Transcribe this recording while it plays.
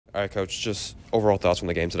All right, Coach, just overall thoughts from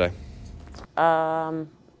the game today.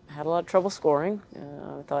 Had a lot of trouble scoring.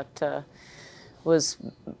 I thought was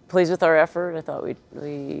pleased with our effort. I thought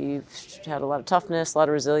we had a lot of toughness, a lot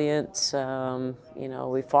of resilience. You know,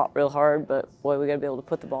 we fought real hard, but boy, we got to be able to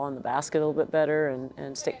put the ball in the basket a little bit better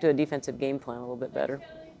and stick to a defensive game plan a little bit better.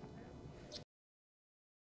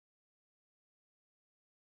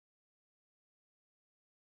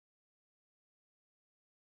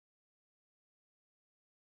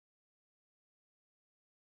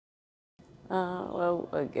 Well,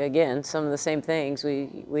 again, some of the same things.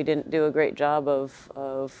 We didn't do a great job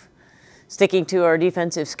of sticking to our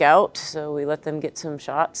defensive scout, so we let them get some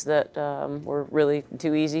shots that were really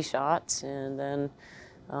too easy shots. And then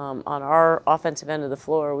on our offensive end of the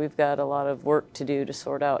floor, we've got a lot of work to do to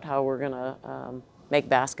sort out how we're going to make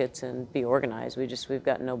baskets and be organized. We've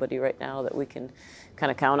got nobody right now that we can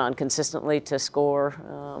kind of count on consistently to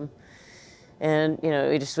score. And you know,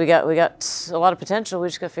 we got a lot of potential. We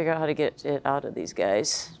just got to figure out how to get it out of these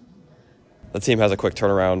guys. The team has a quick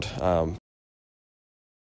turnaround.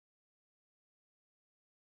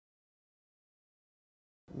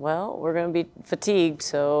 Well, we're going to be fatigued,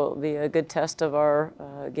 so it'll be a good test of our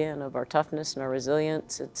again of our toughness and our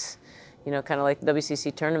resilience. It's, you know, kind of like the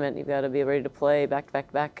WCC tournament. You've got to be ready to play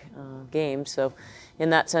back-to-back games. So,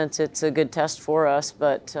 in that sense, it's a good test for us.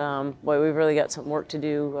 But boy, we've really got some work to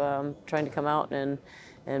do, trying to come out and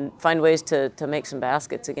find ways to make some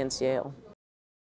baskets against Yale.